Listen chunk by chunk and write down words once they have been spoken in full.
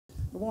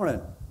Good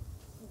morning.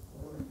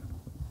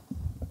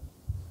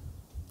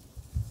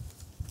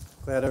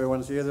 Glad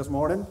everyone's here this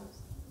morning.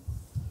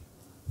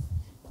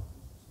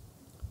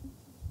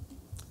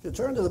 If you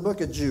turn to the book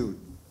of Jude,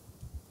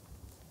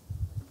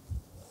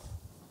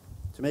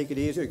 to make it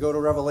easier, go to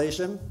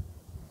Revelation,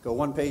 go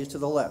one page to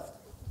the left.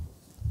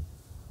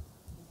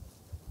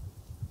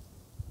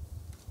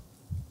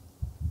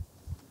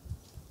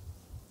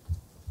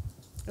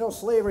 You know,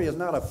 slavery is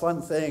not a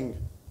fun thing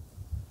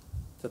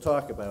to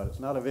talk about. It's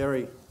not a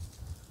very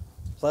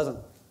pleasant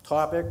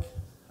topic.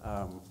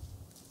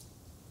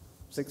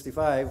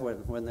 65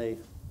 when they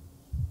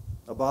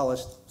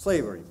abolished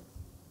slavery.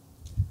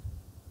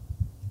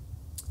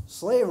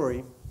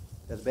 Slavery,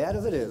 as bad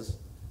as it is,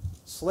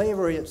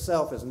 slavery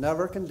itself is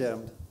never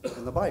condemned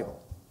in the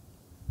Bible.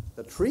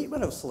 The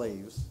treatment of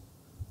slaves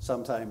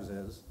sometimes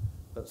is,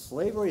 but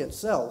slavery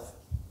itself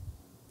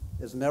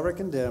is never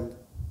condemned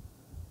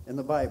in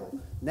the Bible.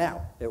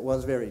 Now, it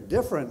was very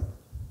different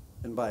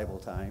in Bible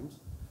times.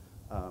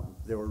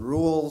 There were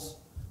rules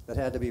that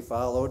had to be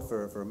followed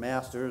for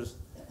masters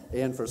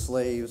and for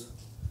slaves.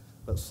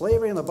 But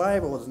slavery in the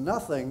Bible is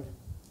nothing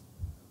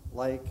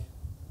like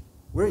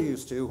we're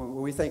used to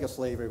when we think of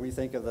slavery. We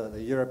think of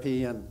the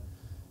European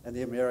and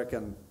the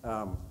American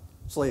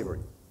slavery.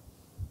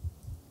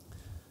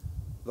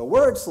 The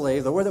word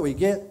slave, the word that we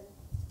get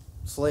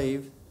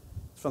slave,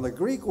 is from the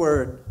Greek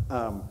word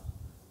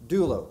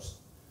doulos.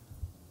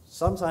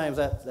 Sometimes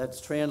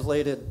that's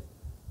translated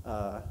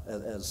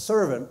as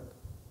servant,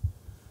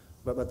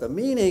 but the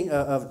meaning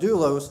of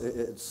doulos,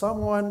 it's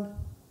someone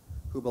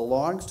who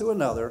belongs to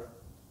another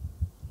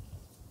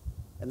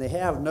and they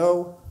have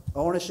no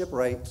ownership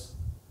rights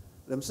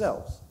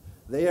themselves.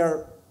 They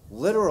are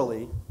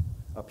literally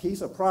a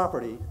piece of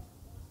property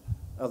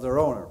of their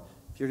owner.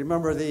 If you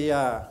remember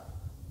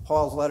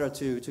Paul's letter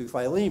to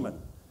Philemon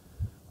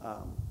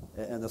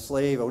and the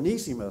slave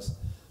Onesimus,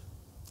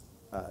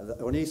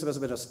 Onesimus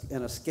had been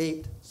an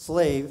escaped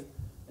slave,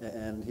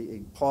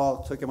 and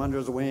Paul took him under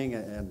his wing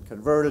and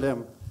converted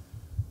him.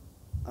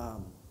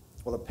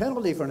 Well, the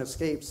penalty for an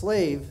escaped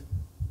slave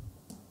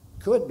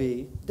could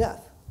be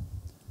death.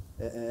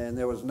 And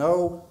there was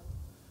no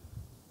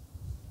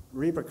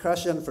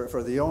repercussion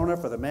for the owner,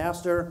 for the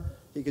master.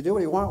 He could do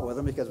what he wanted with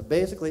him because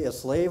basically a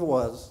slave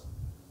was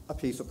a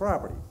piece of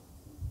property.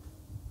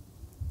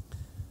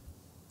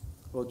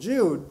 Well,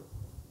 Jude,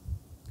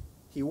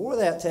 he wore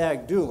that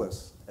tag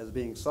doulos as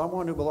being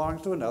someone who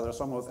belongs to another,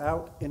 someone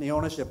without any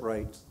ownership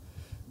rights.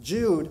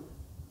 Jude,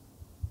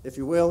 if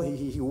you will,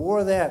 he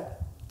wore that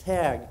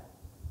tag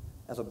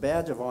as a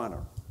badge of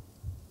honor.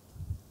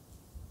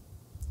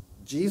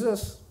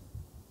 Jesus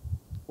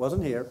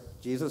wasn't here.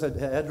 Jesus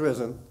had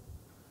risen.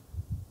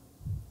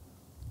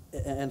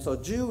 And so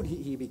Jude,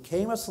 he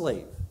became a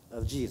slave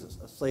of Jesus,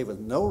 a slave with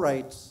no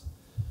rights.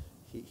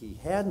 He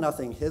had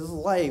nothing. His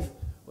life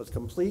was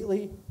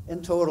completely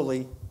and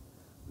totally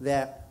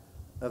that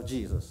of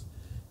Jesus.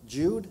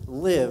 Jude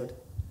lived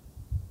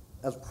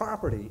as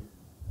property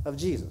of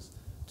Jesus,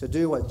 to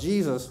do what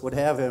Jesus would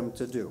have him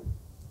to do.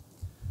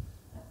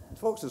 And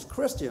folks, as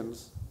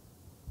Christians,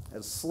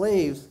 as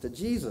slaves to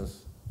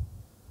Jesus,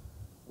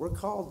 we're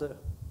called to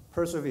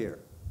persevere.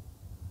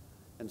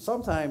 And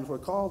sometimes we're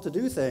called to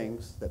do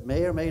things that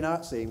may or may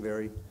not seem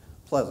very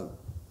pleasant.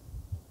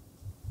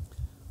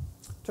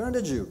 Turn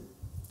to Jude,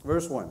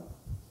 verse 1. It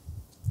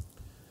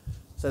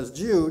says,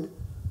 Jude,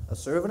 a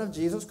servant of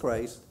Jesus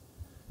Christ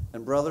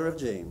and brother of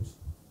James,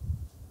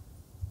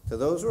 to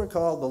those who are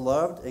called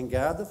beloved in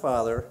God the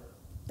Father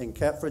and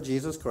kept for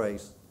Jesus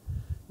Christ,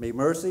 may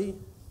mercy,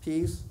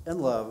 peace,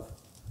 and love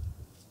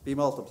be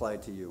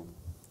multiplied to you.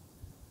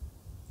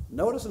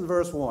 Notice in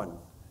verse 1,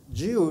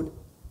 Jude,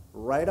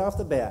 right off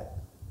the bat,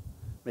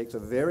 makes a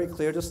very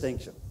clear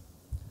distinction.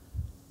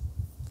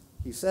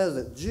 He says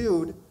that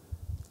Jude,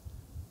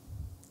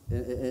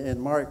 in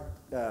Mark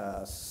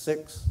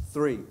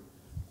 6:3,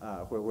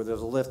 where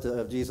there's a list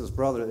of Jesus'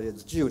 brother,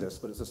 it's Judas,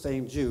 but it's the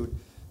same Jude.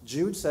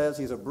 Jude says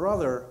he's a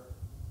brother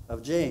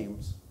of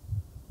James,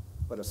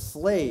 but a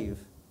slave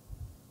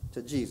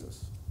to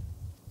Jesus.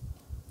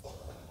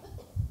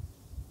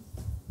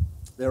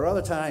 There are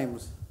other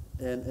times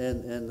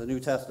in the New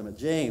Testament,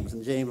 James,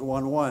 in James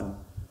 1:1,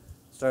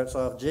 starts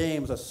off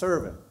James, a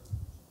servant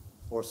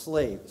or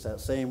slave. It's that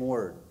same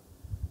word.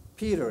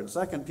 Peter, in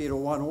 2 Peter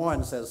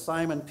 1:1, says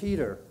Simon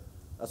Peter,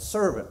 a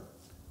servant.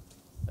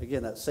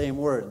 Again, that same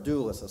word,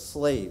 doulos, a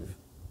slave.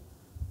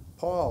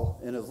 Paul,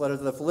 in his letter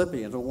to the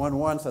Philippians, in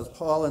 1:1, says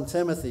Paul and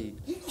Timothy,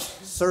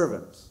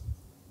 servants,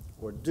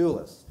 or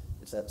doulos.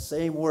 It's that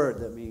same word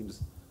that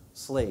means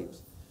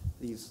slaves.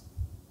 These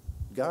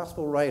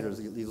gospel writers,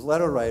 these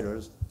letter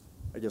writers,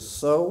 are just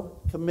so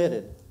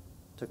committed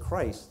to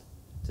Christ,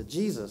 to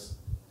Jesus,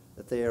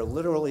 that they are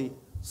literally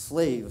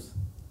slaves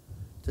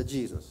to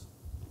Jesus.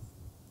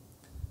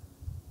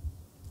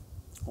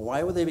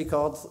 Why would they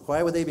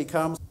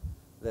become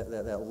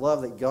that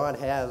love that God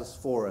has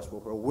for us,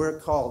 where we're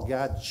called,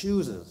 God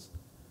chooses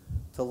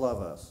to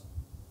love us?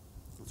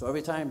 So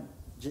every time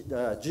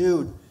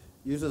Jude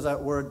uses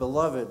that word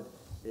beloved,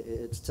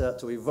 it's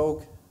to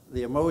evoke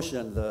the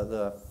emotion,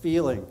 the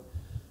feeling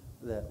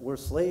that we're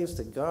slaves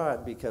to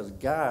God because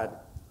God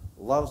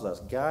loves us.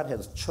 God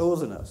has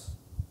chosen us.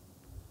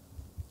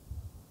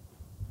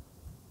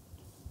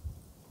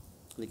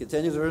 And he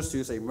continues in verse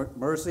 2, say,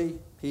 mercy,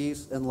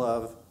 peace, and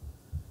love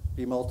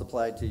be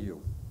multiplied to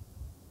you.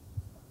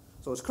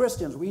 So as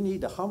Christians, we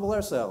need to humble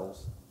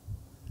ourselves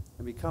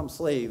and become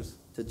slaves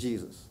to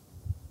Jesus.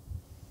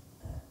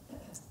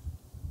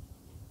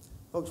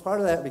 Folks, part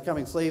of that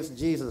becoming slaves to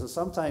Jesus is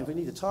sometimes we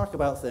need to talk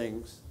about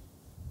things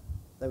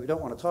that we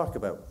don't want to talk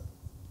about.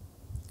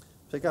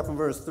 Pick up in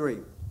verse 3.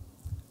 It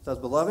says,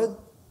 beloved,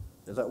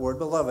 there's that word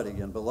beloved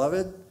again.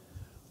 Beloved,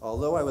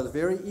 although I was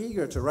very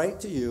eager to write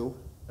to you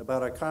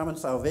about our common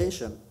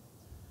salvation,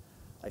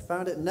 I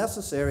found it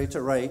necessary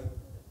to write,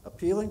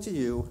 appealing to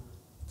you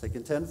to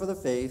contend for the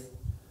faith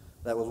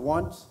that was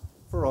once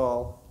for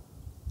all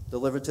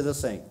delivered to the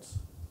saints.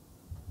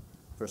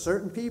 For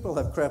certain people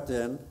have crept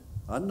in,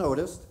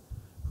 unnoticed,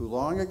 who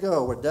long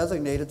ago were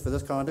designated for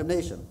this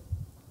condemnation.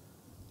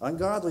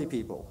 Ungodly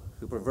people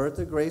who pervert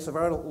the grace of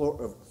our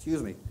Lord,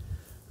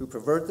 who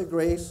pervert the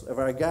grace of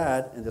our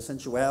God into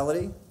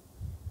sensuality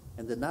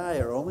and deny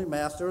our only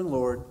Master and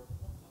Lord,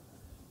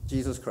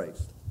 Jesus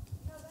Christ.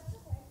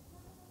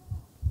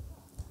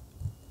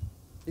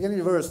 Beginning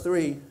in verse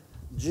 3,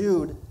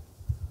 Jude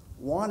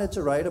wanted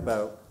to write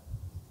about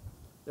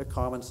their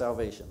common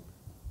salvation.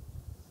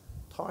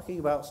 Talking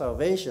about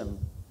salvation,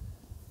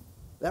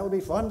 that would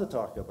be fun to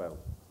talk about.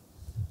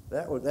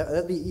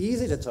 That'd be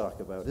easy to talk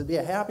about. It'd be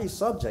a happy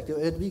subject.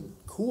 It'd be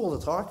cool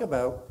to talk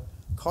about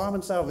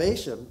common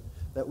salvation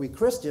that we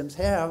Christians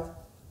have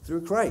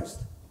through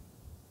Christ.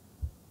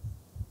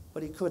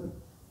 But he couldn't.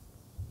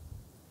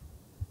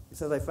 He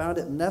says, I found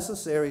it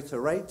necessary to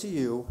write to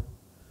you,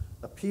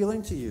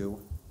 appealing to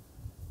you,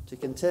 to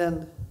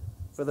contend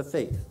for the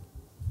faith.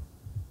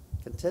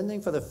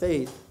 Contending for the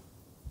faith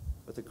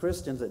with the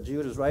Christians that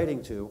Jude is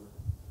writing to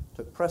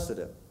took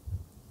precedent.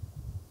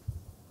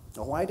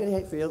 Now, why did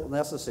he feel it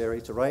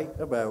necessary to write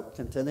about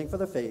contending for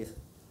the faith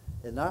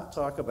and not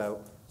talk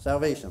about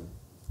salvation?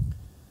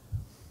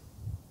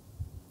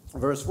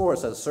 Verse 4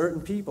 says,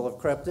 certain people have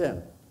crept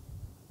in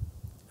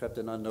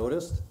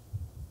unnoticed.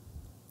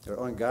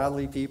 They're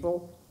ungodly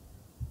people,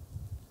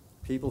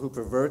 people who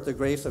pervert the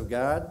grace of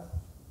God.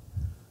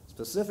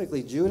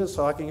 Specifically, Jude is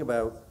talking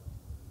about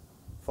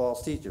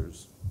false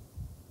teachers.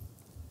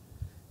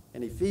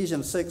 In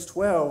Ephesians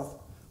 6:12,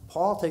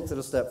 Paul takes it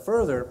a step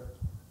further,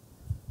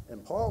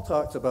 and Paul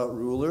talks about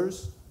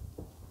rulers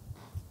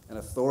and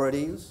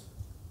authorities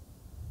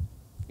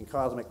and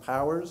cosmic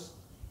powers.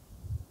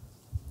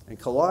 In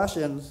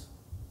Colossians,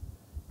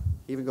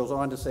 he even goes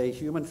on to say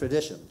human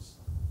traditions.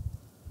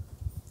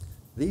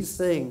 These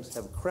things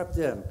have crept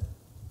in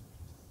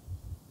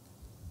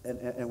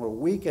and were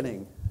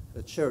weakening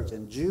the church.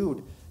 And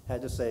Jude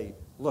had to say,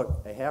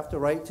 look, I have to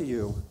write to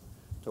you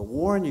to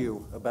warn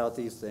you about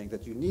these things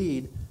that you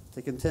need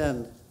to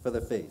contend for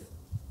the faith.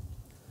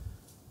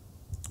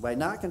 By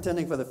not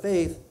contending for the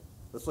faith,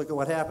 let's look at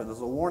what happened. This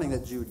is a warning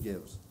that Jude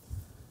gives.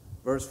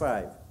 Verse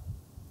 5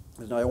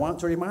 says, now I want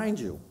to remind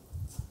you,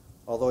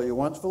 although you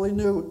once fully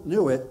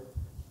knew it,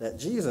 that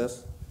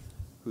Jesus,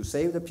 who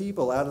saved the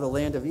people out of the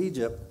land of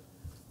Egypt,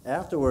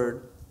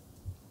 afterward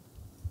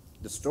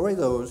destroyed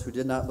those who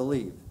did not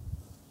believe,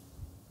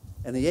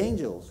 and the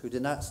angels who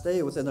did not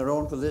stay within their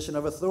own position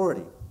of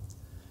authority,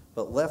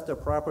 but left their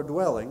proper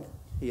dwelling,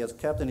 he has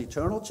kept in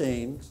eternal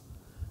chains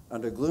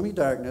under gloomy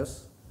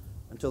darkness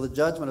until the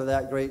judgment of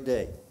that great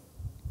day.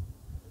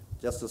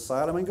 Just as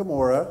Sodom and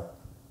Gomorrah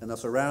and the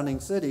surrounding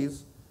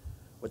cities,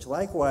 which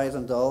likewise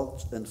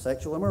indulged in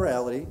sexual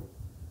immorality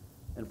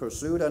and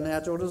pursued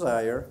unnatural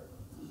desire,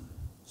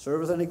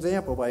 serve as an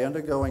example by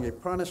undergoing a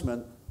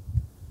punishment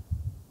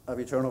of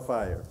eternal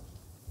fire.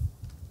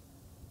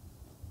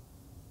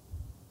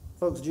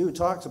 Folks, Jude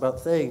talks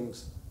about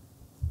things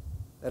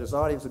that his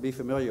audience would be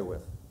familiar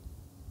with.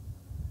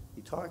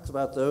 He talks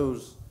about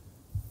those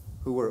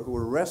who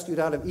were rescued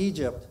out of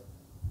Egypt,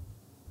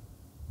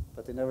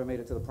 but they never made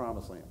it to the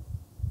promised land.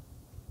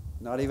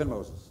 Not even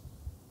Moses.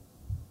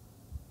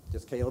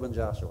 Just Caleb and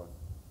Joshua.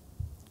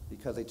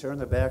 Because they turned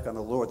their back on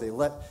the Lord. They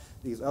let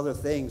these other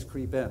things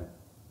creep in,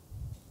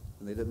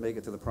 and they didn't make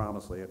it to the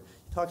promised land.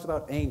 He talks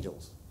about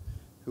angels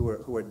who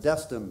are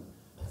destined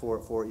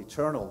for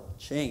eternal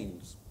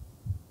chains.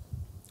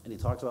 And he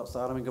talks about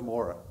Sodom and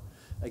Gomorrah.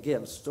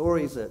 Again,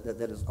 stories that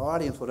his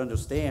audience would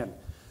understand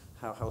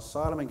how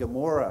Sodom and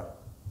Gomorrah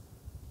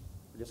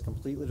were just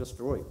completely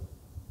destroyed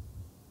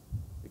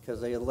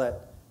because they had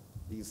let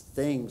these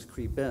things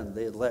creep in.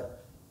 They had let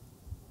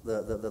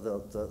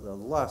the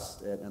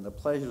lust and the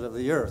pleasures of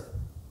the earth,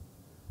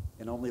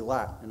 and only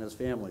Lot and his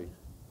family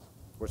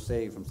were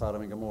saved from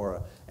Sodom and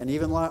Gomorrah. And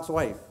even Lot's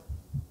wife,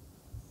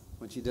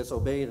 when she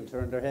disobeyed and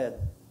turned her head,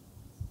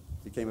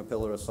 became a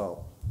pillar of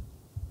salt.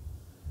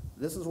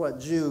 This is what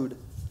Jude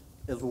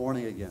is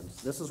warning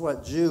against. This is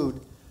what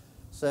Jude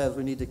says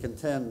we need to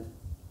contend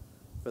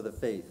for the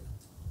faith.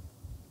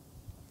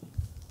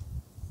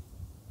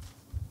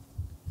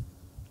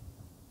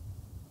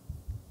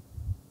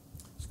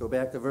 Let's go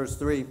back to verse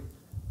 3.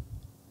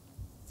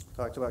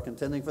 talks about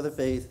contending for the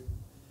faith.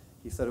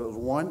 He said it was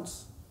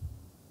once,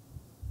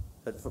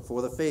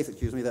 for the faith,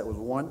 that was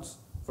once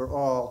for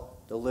all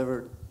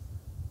delivered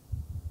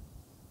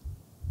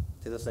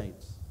to the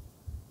saints.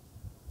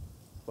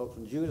 Folks,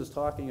 when Jude is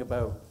talking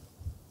about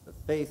the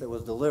faith that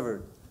was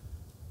delivered,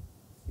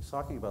 he's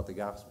talking about the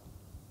gospel.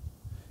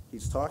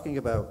 He's talking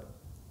about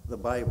the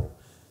Bible.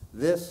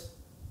 This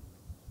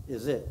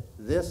is it.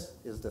 This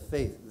is the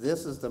faith.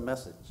 This is the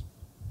message.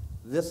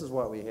 This is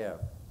what we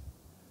have.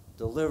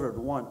 Delivered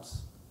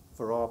once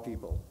for all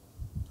people.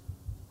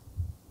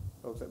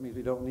 Folks, that means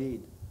we don't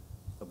need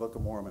the Book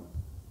of Mormon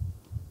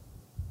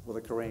or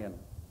the Quran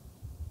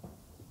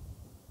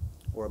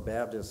or a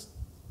Baptist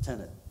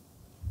tenet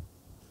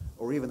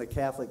or even the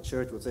Catholic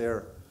Church with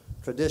their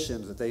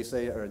traditions that they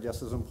say are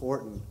just as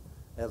important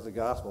as the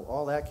gospel.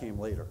 All that came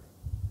later.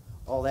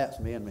 All that's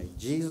man-made.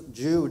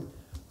 Jude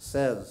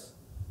says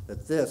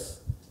that this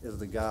is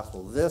the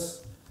gospel.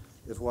 This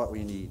is what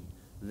we need.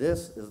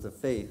 This is the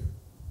faith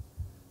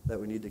that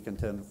we need to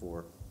contend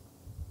for.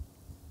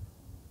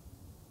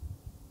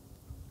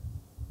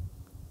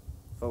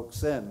 Folks,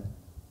 sin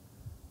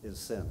is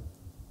sin.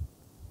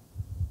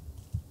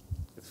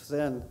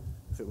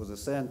 If it was a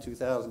sin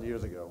 2,000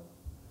 years ago,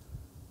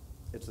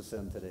 it's a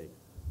sin today.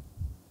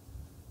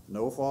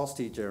 No false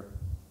teacher,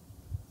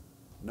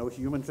 no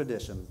human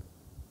tradition,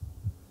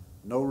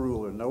 no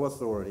ruler, no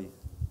authority.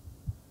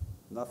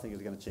 Nothing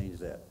is going to change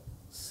that.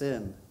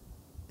 Sin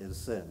is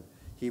sin.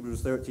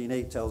 Hebrews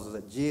 13:8 tells us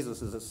that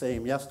Jesus is the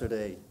same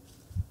yesterday,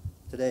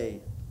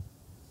 today,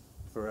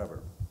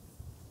 forever.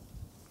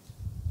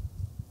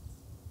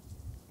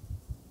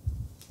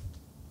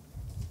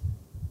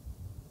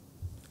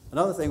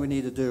 Another thing we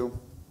need to do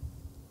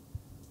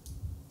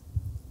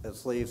as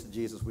slaves to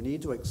Jesus, we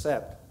need to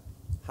accept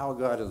how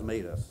God has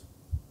made us.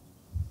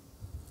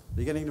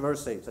 Beginning in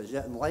verse 8, it says,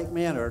 "Yet in like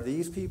manner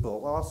these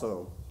people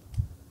also,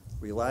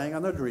 relying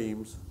on their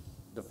dreams,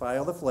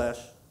 defile the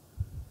flesh,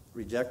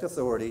 reject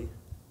authority,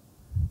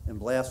 and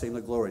blaspheme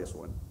the glorious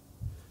one."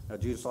 Now,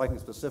 Jude's talking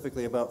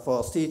specifically about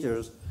false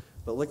teachers,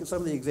 but look at some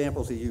of the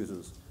examples he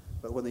uses.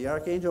 "But when the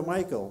archangel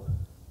Michael,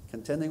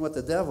 contending with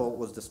the devil,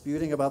 was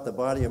disputing about the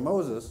body of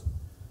Moses,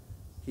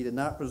 he did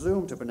not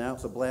presume to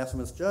pronounce a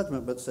blasphemous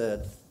judgment, but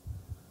said,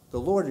 'The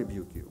Lord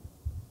rebuke you.'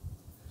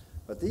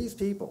 But these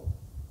people,"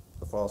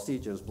 the false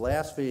teachers,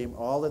 "blaspheme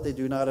all that they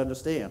do not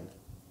understand,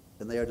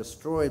 and they are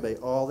destroyed by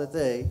all that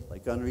they,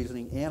 like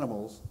unreasoning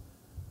animals,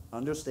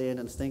 understand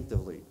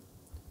instinctively.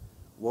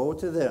 Woe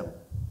to them,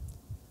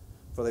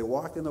 for they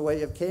walked in the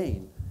way of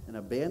Cain, and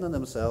abandoned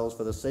themselves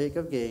for the sake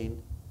of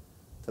gain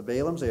to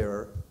Balaam's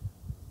error,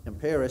 and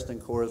perished in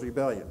Korah's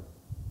rebellion.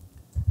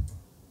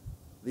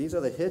 These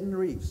are the hidden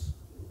reefs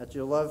at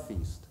your love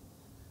feast,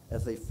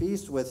 as they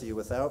feast with you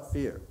without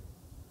fear,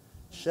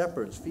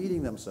 shepherds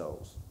feeding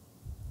themselves,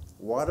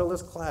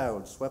 waterless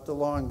clouds swept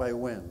along by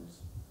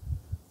winds,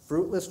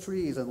 fruitless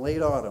trees in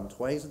late autumn,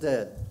 twice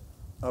dead,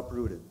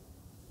 uprooted,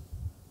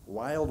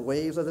 wild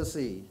waves of the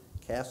sea,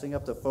 casting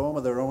up the foam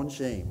of their own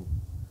shame,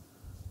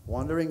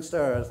 wandering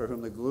stars for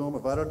whom the gloom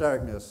of utter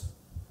darkness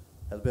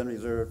has been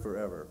reserved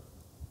forever."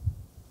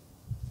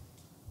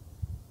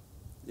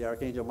 The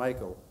archangel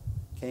Michael,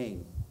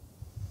 Cain,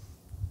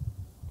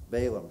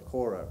 Balaam,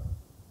 Korah,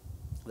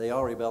 they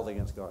all rebelled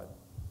against God.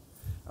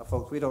 Now,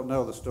 folks, we don't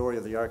know the story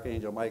of the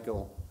archangel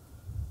Michael,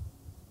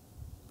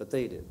 but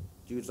they did.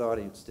 Jude's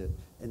audience did.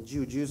 And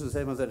Jude uses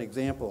him as an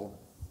example.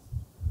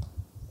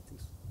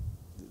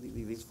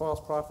 These false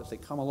prophets, they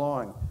come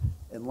along,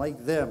 and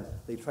like them,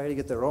 they try to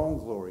get their own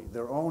glory,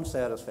 their own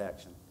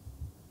satisfaction,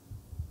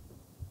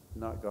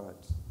 not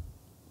God's.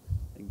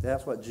 And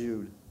that's what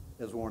Jude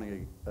is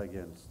warning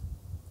against.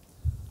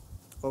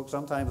 Folks,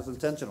 sometimes it's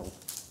intentional.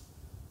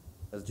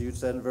 As Jude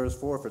said in verse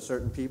 4, for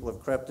certain people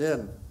have crept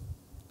in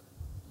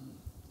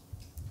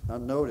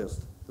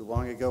unnoticed, who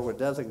long ago were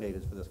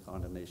designated for this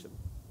condemnation.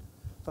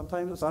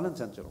 Sometimes it's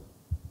unintentional.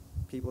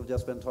 People have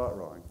just been taught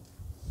wrong.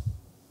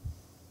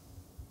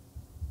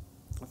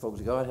 Folks,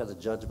 God has a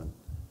judgment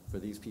for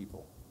these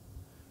people,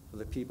 for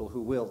the people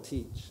who will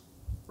teach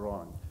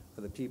wrong,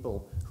 for the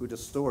people who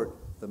distort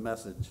the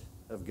message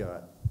of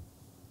God.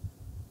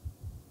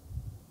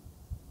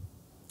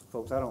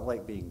 Folks, I don't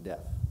like being deaf.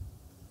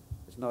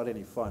 It's not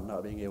any fun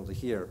not being able to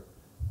hear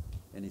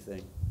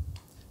anything.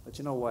 But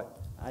you know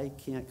what? I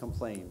can't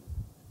complain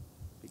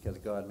because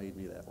God made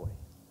me that way.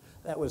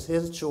 That was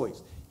his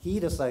choice. He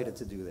decided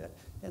to do that,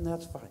 and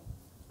that's fine.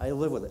 I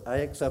live with it. I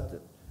accept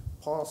it.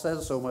 Paul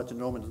says so much in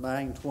Romans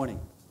 9:20.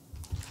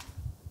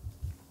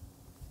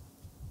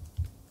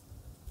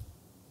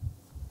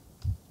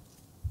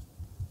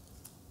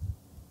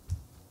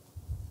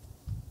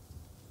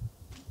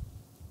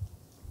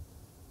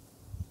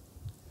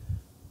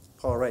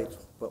 Paul writes,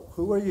 "But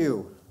who are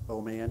you,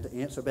 O man, to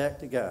answer back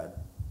to God?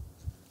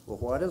 Will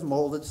what is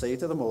molded say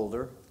to the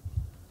molder,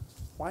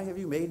 why have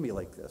you made me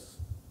like this?"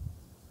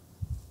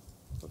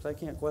 But I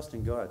can't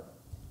question God.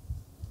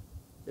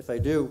 If I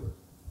do,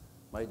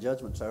 my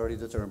judgment's already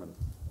determined.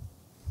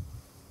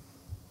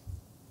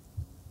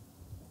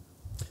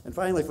 And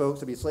finally, folks,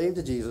 to be slave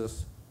to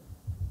Jesus,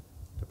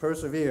 to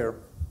to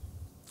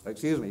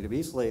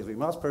be slaves, we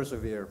must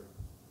persevere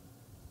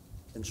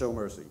and show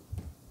mercy.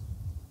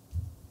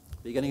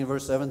 Beginning in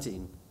verse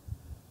 17.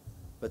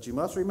 But you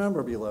must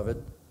remember,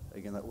 beloved,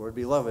 again, that word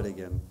beloved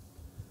again.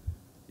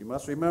 You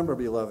must remember,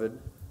 beloved,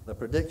 the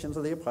predictions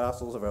of the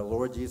apostles of our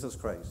Lord Jesus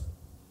Christ.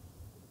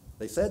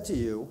 They said to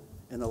you,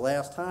 in the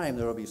last time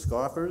there will be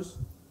scoffers,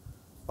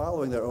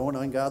 following their own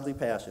ungodly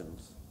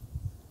passions.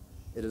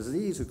 It is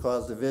these who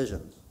cause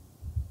divisions,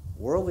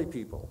 worldly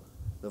people,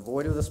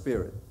 devoid of the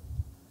Spirit.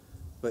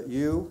 But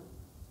you,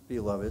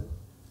 beloved,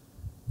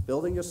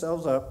 building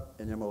yourselves up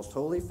in your most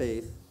holy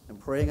faith and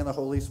praying in the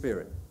Holy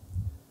Spirit,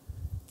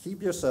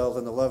 keep yourselves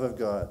in the love of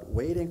God,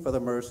 waiting for the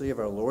mercy of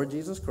our Lord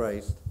Jesus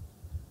Christ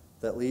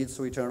that leads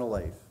to eternal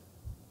life.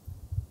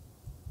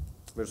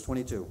 Verse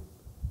 22.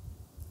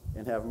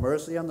 And have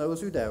mercy on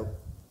those who doubt.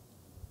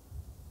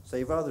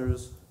 Save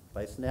others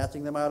by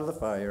snatching them out of the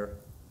fire.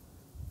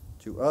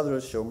 To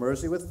others show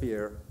mercy with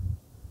fear,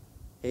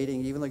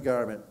 hating even the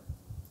garment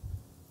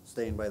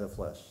stained by the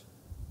flesh.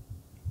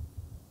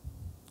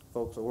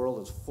 Folks, the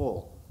world is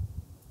full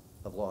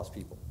of lost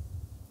people.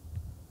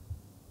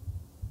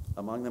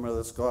 Among them are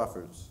the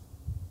scoffers,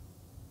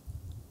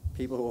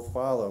 people who will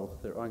follow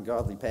their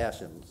ungodly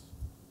passions,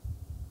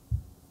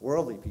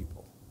 worldly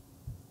people,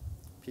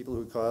 people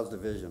who cause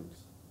divisions.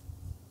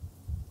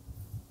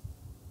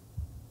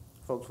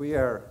 Folks, we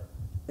are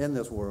in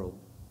this world,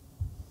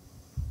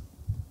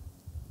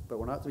 but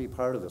we're not to be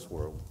part of this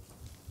world.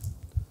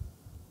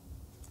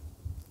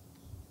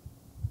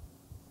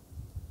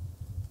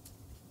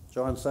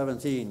 John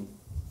 17,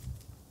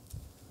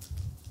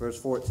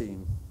 verse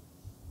 14.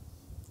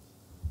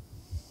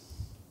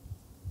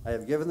 I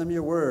have given them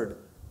your word,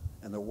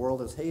 and the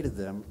world has hated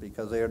them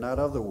because they are not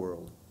of the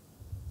world,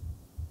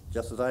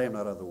 just as I am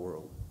not of the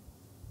world.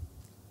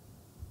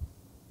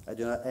 I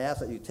do not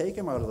ask that you take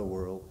them out of the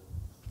world,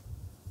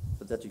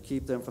 but that you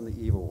keep them from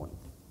the evil one.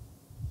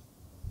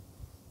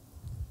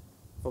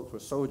 Folks, we're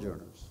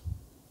sojourners.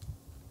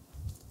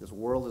 This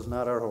world is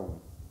not our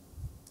home.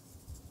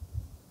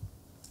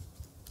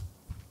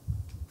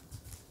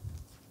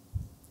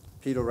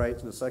 Peter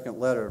writes in the second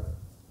letter,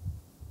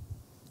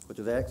 which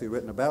is actually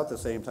written about the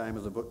same time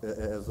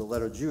as the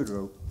letter Jude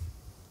wrote.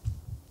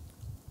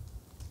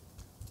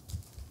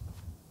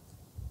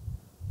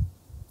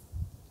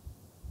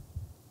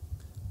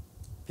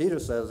 Peter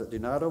says that do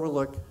not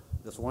overlook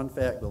this one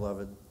fact,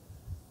 beloved,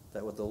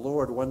 that with the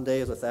Lord 1 day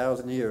is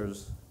 1,000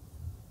 years,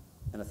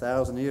 and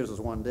 1,000 years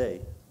is 1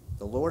 day.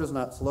 The Lord is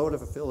not slow to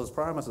fulfill his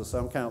promises,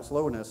 some count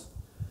slowness,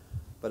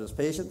 but is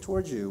patient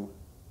towards you,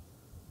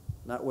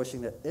 not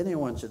wishing that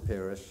anyone should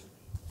perish,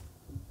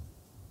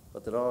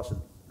 but that all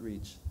should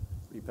reach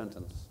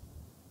repentance.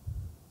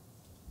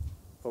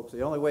 Folks,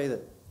 the only way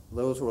that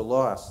those who are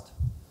lost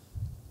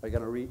are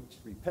going to reach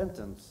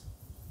repentance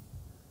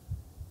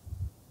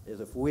is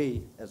if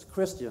we, as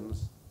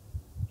Christians,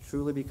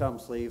 truly become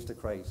slaves to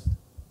Christ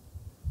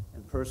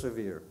and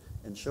persevere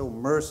and show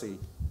mercy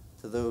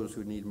to those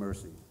who need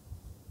mercy.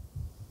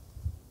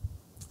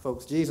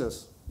 Folks,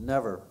 Jesus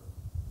never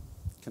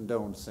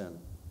condoned sin,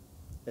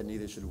 and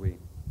neither should we.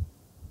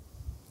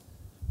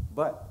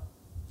 But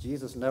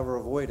Jesus never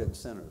avoided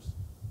sinners.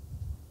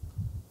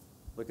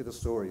 Look at the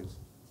stories.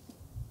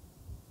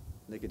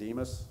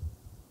 Nicodemus,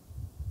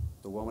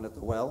 the woman at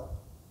the well,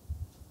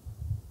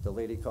 the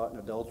lady caught in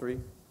adultery,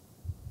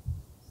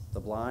 the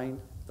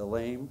blind, the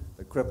lame,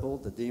 the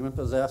crippled, the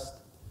demon-possessed.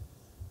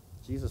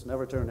 Jesus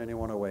never turned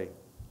anyone away.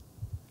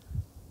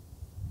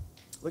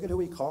 Look at who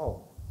he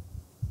called.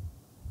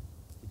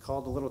 He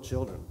called the little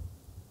children.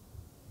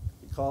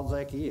 He called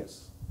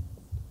Zacchaeus,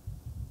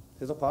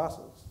 his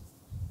apostles.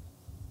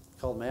 He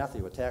called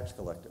Matthew, a tax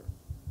collector.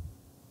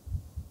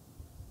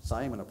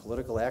 Simon, a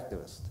political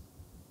activist.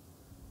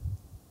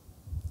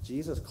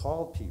 Jesus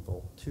called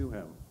people to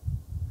him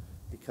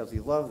because he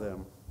loved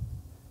them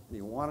and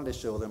he wanted to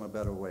show them a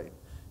better way.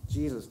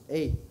 Jesus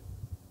ate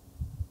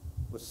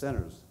with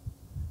sinners.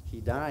 He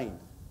dined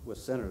with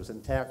sinners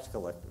and tax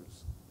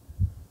collectors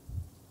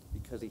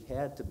because he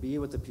had to be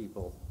with the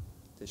people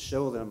to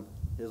show them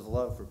his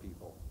love for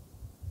people.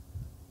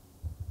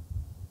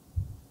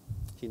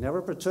 He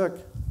never partook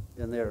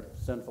in their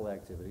sinful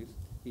activities.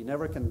 He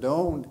never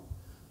condoned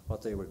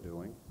what they were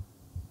doing,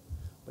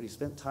 but he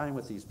spent time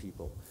with these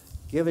people,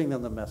 giving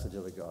them the message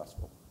of the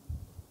gospel.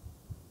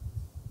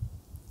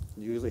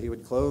 And usually he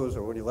would close,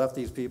 or when he left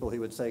these people, he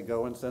would say,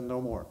 go and sin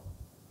no more.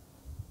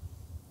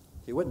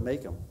 He wouldn't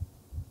make them.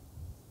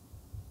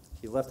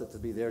 He left it to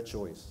be their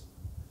choice.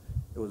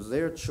 It was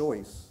their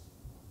choice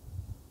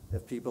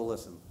if people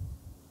listened.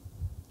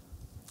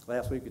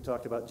 Last week we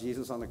talked about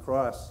Jesus on the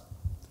cross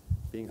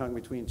being hung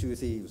between two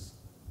thieves.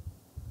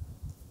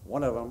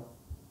 One of them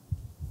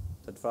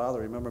said, Father,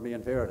 remember me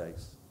in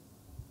paradise.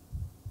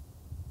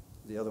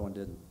 The other one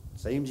didn't.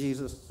 Same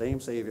Jesus,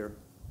 same Savior.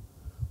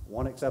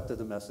 One accepted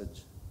the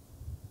message.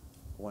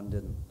 One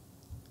didn't.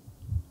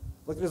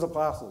 Look at his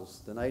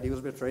apostles the night he was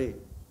betrayed.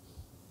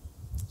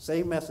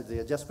 Same message. They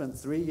had just spent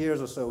 3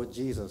 years or so with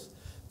Jesus,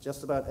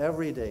 just about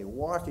every day,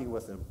 walking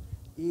with him,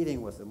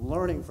 eating with him,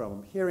 learning from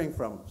him, hearing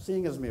from him,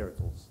 seeing his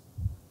miracles.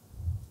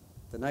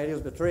 The night he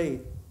was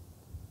betrayed,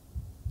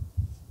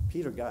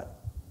 Peter got it.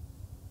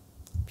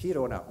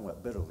 Peter went out and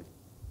wept bitterly.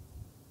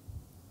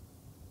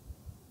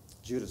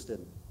 Judas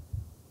didn't.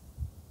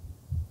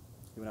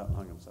 He went out and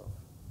hung himself.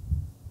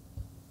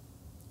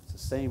 It's the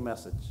same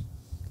message.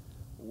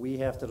 We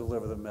have to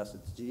deliver the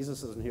message.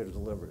 Jesus isn't here to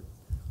deliver it.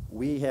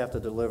 We have to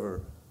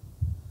deliver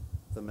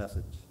the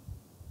message.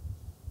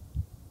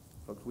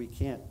 Folks, we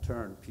can't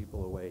turn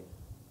people away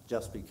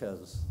just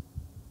because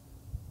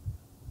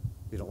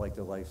we don't like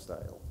their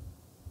lifestyle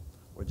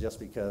or just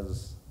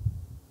because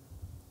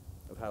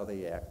of how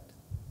they act.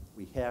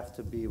 We have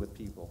to be with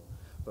people,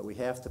 but we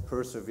have to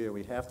persevere.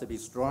 We have to be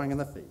strong in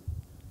the faith.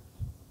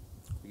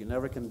 We can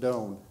never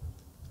condone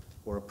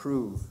or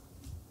approve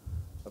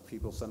of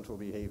people's sinful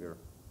behavior,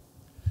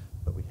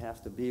 but we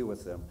have to be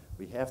with them.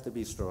 We have to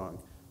be strong.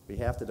 We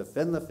have to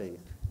defend the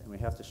faith, and we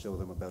have to show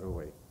them a better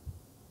way.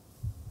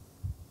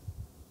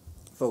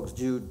 Folks,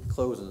 Jude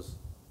closes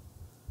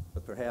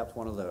with perhaps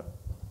one of the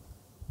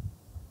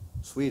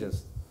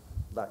sweetest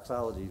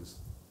doxologies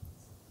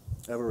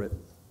ever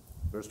written.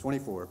 Verse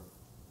 24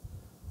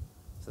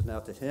 says, "Now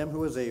to him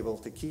who is able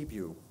to keep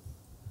you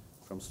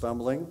from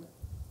stumbling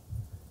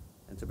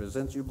and to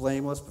present you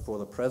blameless before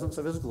the presence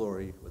of his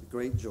glory with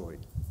great joy,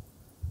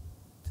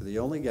 to the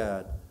only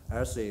God,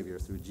 our Savior,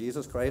 through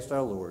Jesus Christ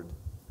our Lord,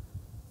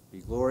 be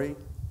glory,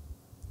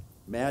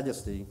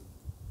 majesty,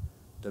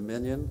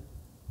 dominion,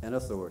 and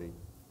authority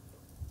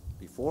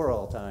before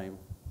all time,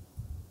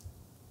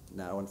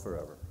 now and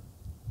forever."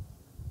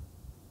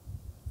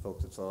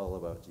 Folks, it's all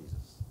about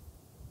Jesus.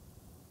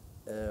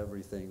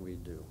 Everything we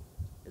do,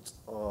 it's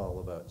all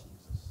about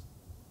Jesus.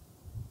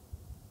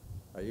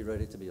 Are you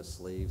ready to be a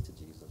slave to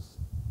Jesus?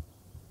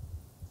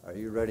 Are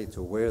you ready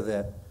to wear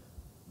that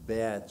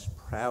badge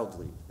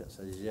proudly that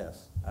says,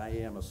 yes, I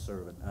am a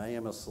servant, I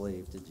am a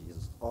slave to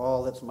Jesus.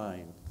 All that's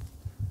mine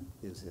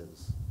is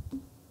his.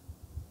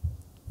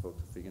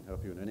 Folks, if we can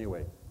help you in any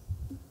way,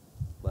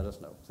 let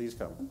us know. Please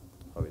come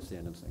while we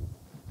stand and sing.